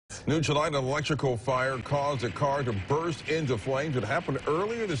New tonight, an electrical fire caused a car to burst into flames. It happened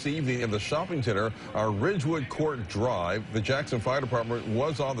earlier this evening in the shopping center on Ridgewood Court Drive. The Jackson Fire Department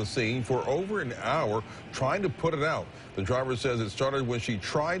was on the scene for over an hour trying to put it out. The driver says it started when she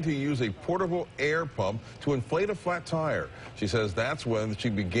tried to use a portable air pump to inflate a flat tire. She says that's when she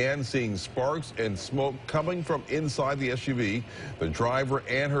began seeing sparks and smoke coming from inside the SUV. The driver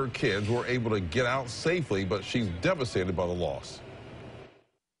and her kids were able to get out safely, but she's devastated by the loss.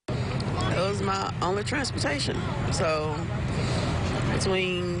 It was my only transportation. So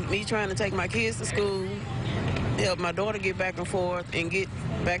between me trying to take my kids to school, help my daughter get back and forth, and get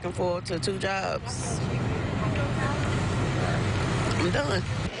back and forth to 2 jobs, I'm done.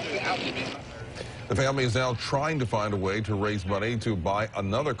 The family is now trying to find a way to raise money to buy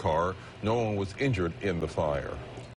another car. No one was injured in the fire.